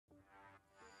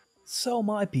So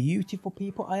my beautiful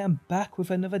people, I am back with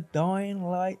another Dying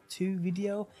Light 2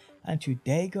 video, and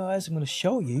today guys I'm going to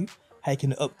show you how you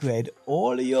can upgrade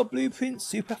all of your blueprints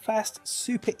super fast,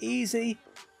 super easy,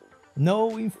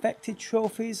 no infected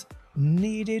trophies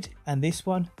needed, and this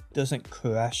one doesn't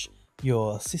crash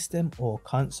your system or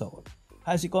console.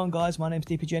 How's it going guys? My name's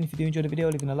DPJ, and if you do enjoy the video,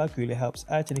 leaving a like really helps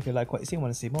out, and if you like what you see and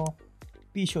want to see more,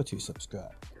 be sure to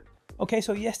subscribe. Okay,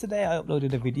 so yesterday I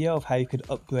uploaded a video of how you could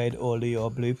upgrade all of your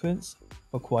blueprints,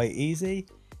 but quite easy.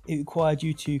 It required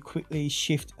you to quickly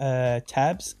shift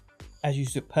tabs as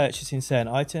you purchasing certain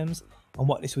items, and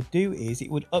what this would do is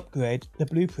it would upgrade the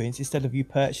blueprints instead of you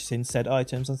purchasing said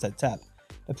items on said tab.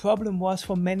 The problem was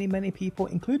for many people,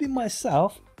 including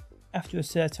myself, after a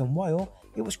certain while,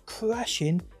 it was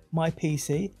crashing my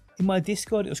PC. In my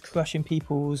Discord, it was crashing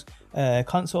people's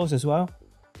consoles as well.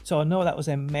 So I know that was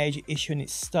a major issue, and it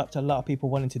stopped a lot of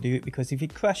people wanting to do it, because if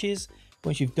it crashes,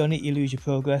 once you've done it, you lose your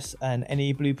progress, and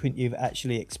any blueprint you've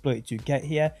actually exploited to get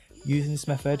here using this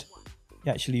method, it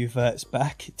actually reverts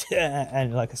back.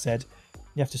 And like I said,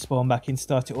 you have to spawn back in,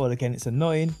 start it all again. It's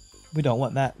annoying. We don't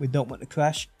want that. We don't want to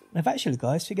crash. And I've actually,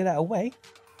 guys, figured out a way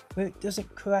where it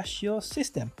doesn't crash your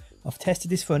system. I've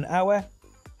tested this for an hour.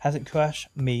 Hasn't crashed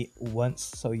me once.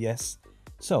 So yes.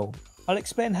 So I'll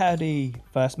explain how the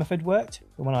first method worked,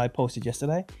 the one I posted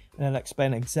yesterday, and I'll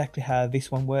explain exactly how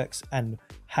this one works and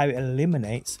how it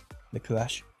eliminates the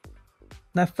crash.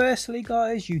 Now firstly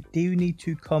guys, you do need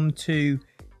to come to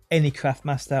any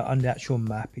craftmaster on the actual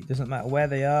map. It doesn't matter where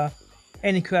they are,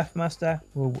 any craftmaster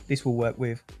this will work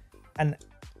with. And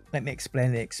let me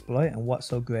explain the exploit and what's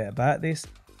so great about this.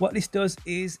 What this does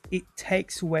is it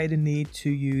takes away the need to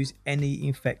use any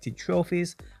infected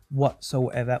trophies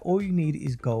whatsoever. All you need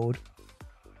is gold.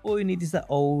 All you need is that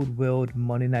old world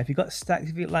money. Now if you've got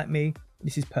stacks of it like me,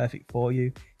 this is perfect for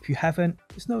you. If you haven't,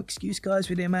 there's no excuse guys.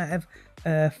 With the amount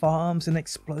of farms and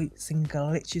exploits and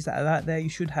glitches that are out there, you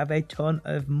should have a ton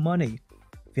of money.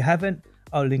 If you haven't,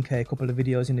 I'll link a couple of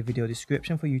videos in the video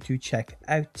description for you to check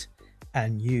out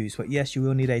and use. But yes, you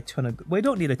will need a ton of, well, you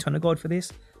don't need a ton of gold for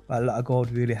this, but a lot of gold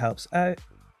really helps out,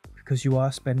 because you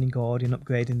are spending gold in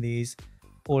upgrading these,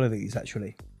 all of these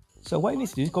actually. So what you need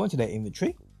to do is go into their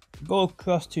inventory, go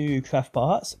across to craft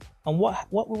parts, and what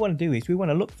we want to do is we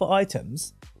want to look for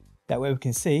items that way we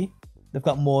can see they've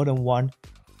got more than one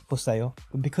for sale.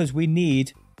 But because we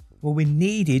needed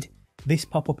this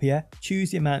pop up here,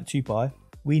 choose the amount to buy,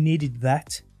 we needed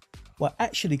that. Well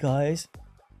actually guys,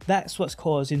 that's what's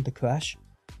causing the crash.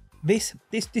 This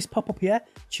pop up here,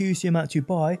 choose the amount to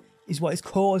buy, is what is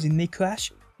causing the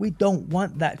crash. We don't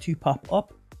want that to pop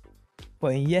up.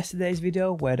 But in yesterday's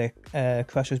video where the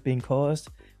crash was being caused,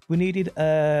 we needed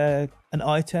an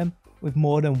item with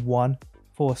more than one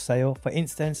for sale. For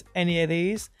instance, any of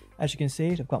these, as you can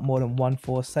see, they've got more than one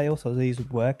for sale, so these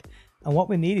would work. And what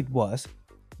we needed was,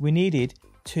 we needed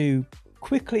to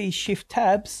quickly shift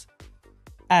tabs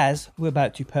as we're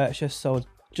about to purchase, so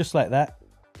just like that.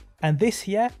 And this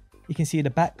here, you can see the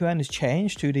background has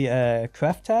changed to the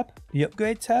craft tab, the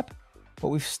upgrade tab, but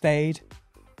we've stayed.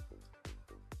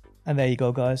 And there you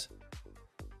go guys,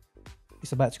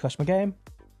 it's about to crash my game.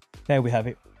 There we have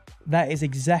it. That is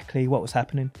exactly what was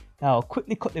happening. Now I'll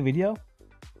quickly cut the video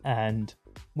and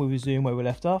we'll resume where we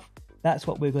left off. That's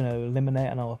what we're going to eliminate,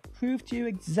 and I'll prove to you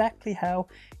exactly how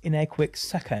in a quick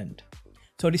second.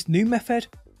 So this new method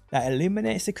that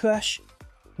eliminates the crash,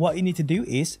 what you need to do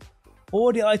is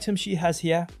all the items she has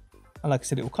here, and like I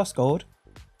said, it will cost gold,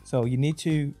 so you need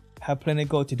to have plenty of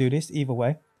gold to do this either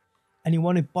way. And you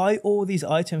want to buy all these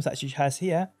items that she has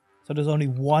here, so there's only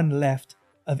one left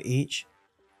of each.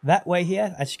 That way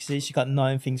here, as you can see, she got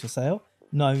 9 things for sale,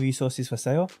 9 resources for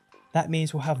sale. That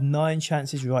means we'll have 9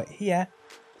 chances right here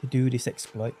to do this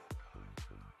exploit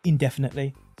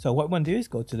indefinitely. So what we want to do is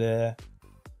go to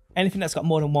anything that's got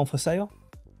more than one for sale.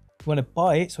 We want to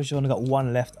buy it, so she's only got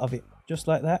one left of it, just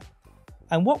like that.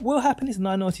 And what will happen is, and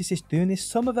I noticed this doing this,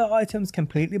 some of the items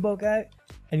completely bug out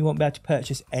and you won't be able to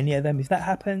purchase any of them. If that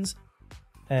happens,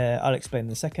 I'll explain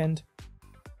in a second.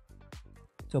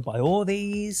 So buy all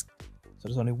these, so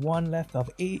there's only one left of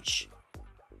each,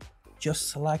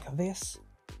 just like this.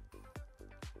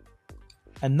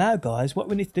 And now guys, what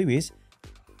we need to do is,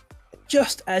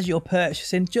 just as you're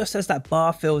purchasing, just as that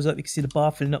bar fills up, you can see the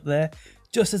bar filling up there,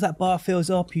 just as that bar fills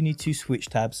up, you need to switch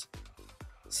tabs.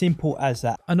 Simple as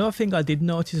that. Another thing I did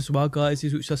notice as well guys,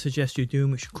 is which I suggest you do,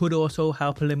 which could also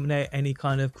help eliminate any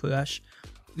kind of crash,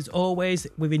 is always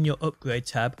within your upgrade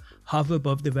tab, hover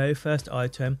above the very first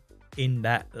item in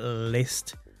that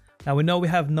list. Now we know we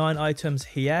have 9 items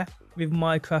here with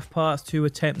Minecraft parts to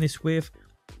attempt this with,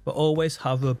 but always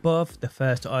hover above the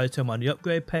first item on the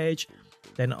upgrade page,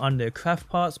 then on the craft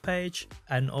parts page,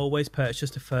 and always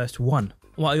purchase the first one.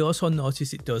 What I also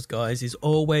noticed it does, guys, is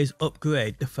always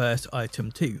upgrade the first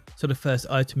item too. So the first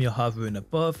item you're hovering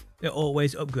above, it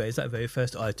always upgrades that very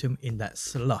first item in that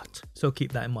slot. So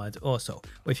keep that in mind also.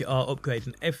 But if you are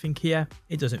upgrading everything here,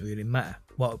 it doesn't really matter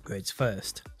what upgrades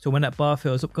first. So when that bar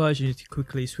fills up, guys, you need to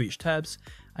quickly switch tabs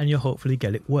and you'll hopefully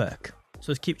get it work.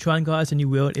 So just keep trying, guys, and you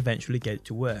will eventually get it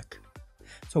to work.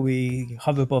 So we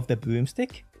hover above the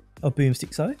broomstick, or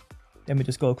boomstick, sorry. Then we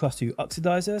just go across to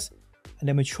oxidizers, and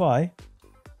then we try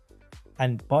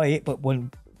and buy it. But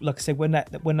when, like I said, when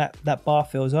that bar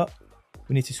fills up,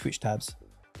 we need to switch tabs.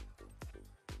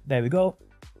 There we go.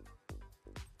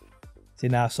 See,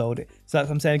 now I sold it. So that's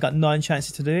what I'm saying, I got 9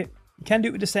 chances to do it. You can do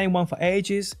it with the same one for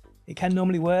ages. It can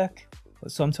normally work,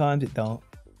 but sometimes it don't.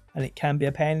 And it can be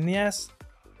a pain in the ass.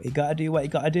 But you gotta do what you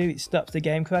gotta do. It stops the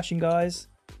game crashing, guys.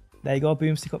 There you go,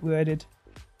 boomstick upgraded.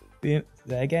 Boom,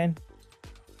 there again.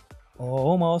 Oh,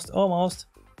 almost.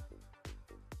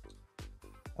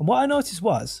 And what I noticed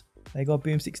was, there you go,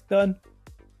 boomstick's done.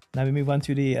 Now we move on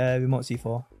to the remote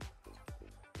C4.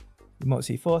 Remote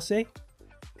C4, see?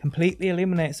 Completely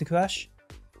eliminates the crash.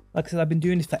 Like I said, I've been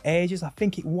doing this for ages. I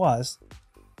think it was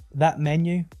that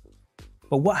menu.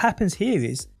 But what happens here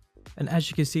is, and as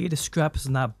you can see, the scraps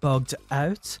are now bugged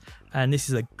out. And this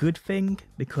is a good thing,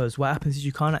 because what happens is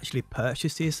you can't actually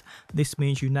purchase this. This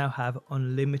means you now have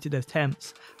unlimited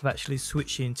attempts of actually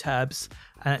switching tabs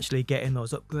and actually getting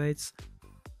those upgrades.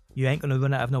 You ain't going to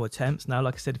run out of no attempts. Now,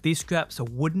 like I said, if these scraps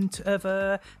wouldn't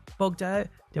have bugged out,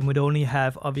 then we'd only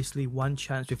have obviously 1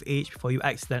 chance with each before you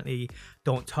accidentally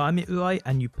don't time it right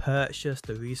and you purchase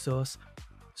the resource.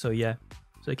 So yeah,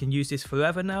 so you can use this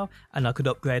forever now, and I could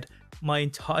upgrade my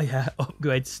entire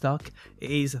upgrade stock.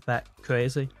 It is that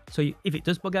crazy. So if it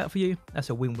does bug out for you,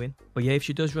 that's a win-win. But yeah, if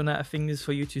she does run out of things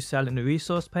for you to sell in the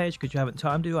resource page because you haven't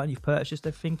timed it right and you've purchased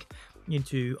everything, you need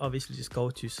to obviously just go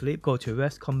to sleep, go to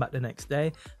rest, come back the next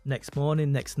day, next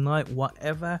morning, next night,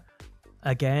 whatever.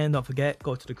 Again, don't forget,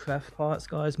 go to the craft parts,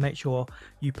 guys. Make sure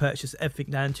you purchase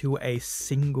everything down to a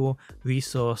single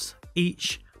resource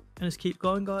each, and just keep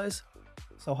going, guys.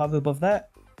 So hover above that.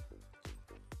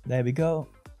 There we go.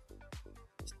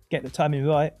 Just get the timing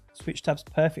right, switch tabs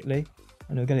perfectly,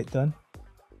 and we'll get it done.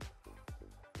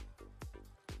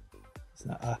 It's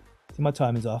not, see, my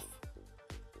timing's off.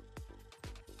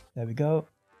 There we go.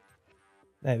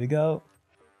 There we go.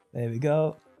 There we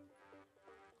go.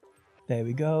 There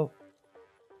we go.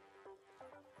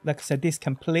 Like I said, this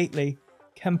completely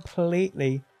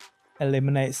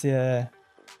eliminates the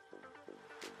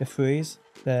freeze,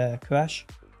 the crash.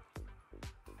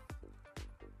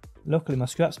 Luckily my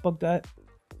scraps bugged out.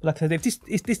 Like I said, if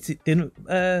this didn't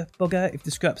bug out, if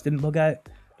the scraps didn't bug out,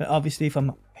 then obviously if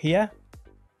I'm here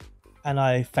and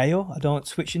I fail, I don't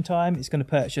switch in time, it's going to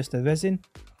purchase the resin.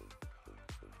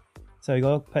 So you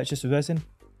go, purchase the resin.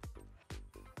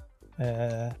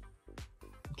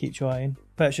 Keep trying.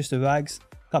 Purchase the rags.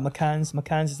 Got my cans. My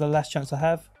cans is the last chance I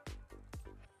have.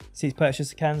 See, it's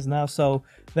purchased the cans now. So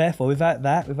therefore, without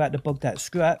that, without the bugged out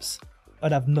scraps,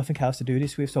 I'd have nothing else to do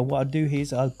this with. So what I'll do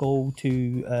is I'll go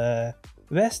to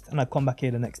rest and I'll come back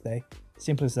here the next day.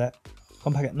 Simple as that.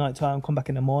 Come back at night time, come back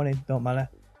in the morning, don't matter.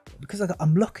 Because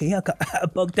I'm lucky, I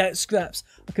got bugged out scraps.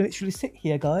 I can literally sit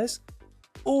here, guys,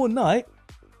 all night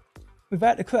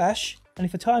without the crash. And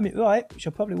if I time it right, which I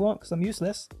probably won't because I'm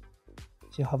useless.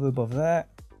 So you hover above that.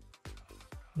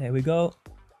 There we go.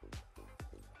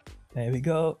 There we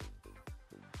go.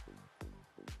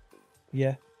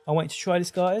 Yeah, I want you to try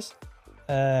this, guys.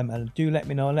 And do let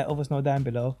me know, let others know down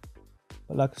below.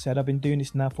 But like I said, I've been doing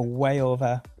this now for way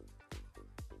over.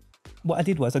 What I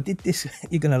did was, I did this,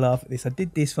 you're going to laugh at this. I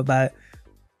did this for about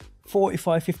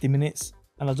 45-50 minutes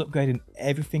and I was upgrading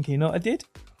everything. You know what I did?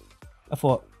 I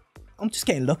thought, I'm just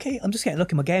getting lucky. I'm just getting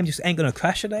lucky. My game just ain't going to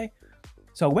crash today.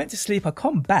 So I went to sleep. I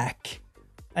come back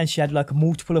and she had like a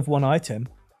multiple of one item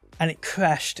and it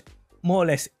crashed more or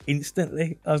less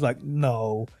instantly. I was like,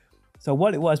 no. So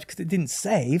what it was, because it didn't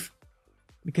save,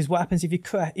 because what happens if you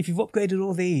crash, if you've upgraded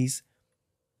all these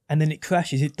and then it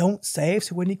crashes, it don't save.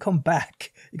 So when you come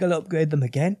back, you got to upgrade them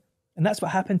again. And that's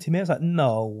what happened to me. I was like,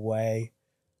 no way.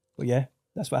 But yeah,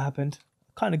 that's what happened.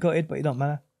 Kind of gutted, but it don't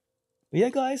matter. But yeah,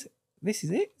 guys, this is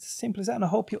it. It's as simple as that. And I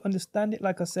hope you understand it.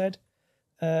 Like I said,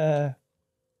 is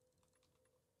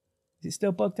it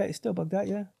still bugged out? It's still bugged out,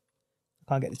 yeah. I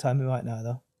can't get the timing right now,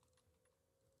 though.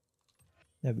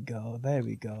 There we go. There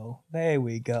we go. There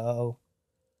we go.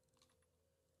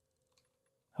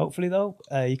 Hopefully, though,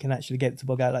 you can actually get it to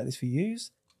bug out like this for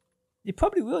use. You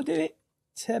probably will do it,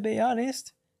 to be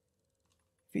honest.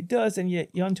 If it does, then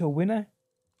you're onto a winner.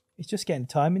 It's just getting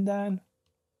timing down.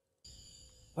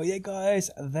 But yeah guys,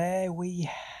 there we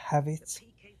have it,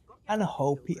 and I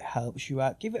hope it helps you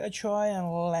out. Give it a try and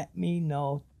let me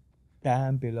know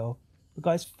down below. But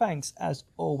guys, thanks as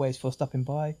always for stopping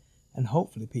by, and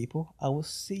hopefully people, I will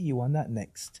see you on that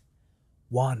next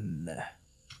one.